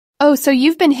Oh, so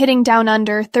you've been hitting down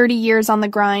under 30 years on the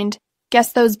grind.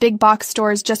 Guess those big box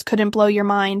stores just couldn't blow your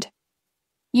mind.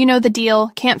 You know the deal,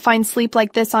 can't find sleep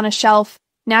like this on a shelf.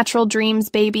 Natural dreams,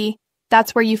 baby,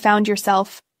 that's where you found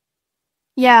yourself.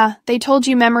 Yeah, they told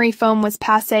you memory foam was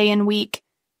passé and weak,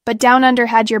 but Down Under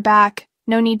had your back,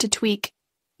 no need to tweak.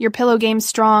 Your pillow game's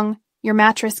strong, your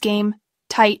mattress game,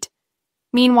 tight.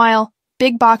 Meanwhile,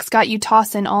 big box got you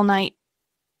tossin' all night.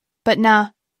 But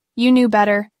nah, you knew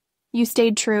better. You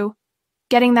stayed true.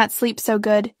 Getting that sleep so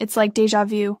good, it's like déjà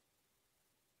vu.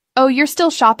 Oh, you're still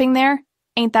shopping there?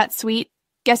 Ain't that sweet?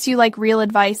 Guess you like real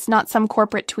advice, not some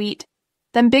corporate tweet.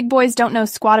 Them big boys don't know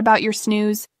squat about your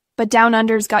snooze, but Down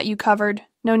Under's got you covered,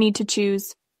 no need to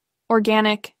choose.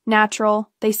 Organic,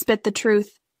 natural, they spit the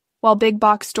truth, while big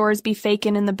box stores be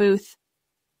fakin' in the booth.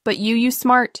 But you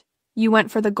smart. You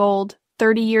went for the gold,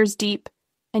 30 years deep,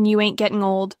 and you ain't getting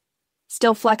old.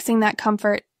 Still flexing that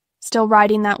comfort, still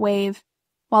riding that wave,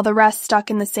 while the rest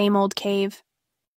stuck in the same old cave.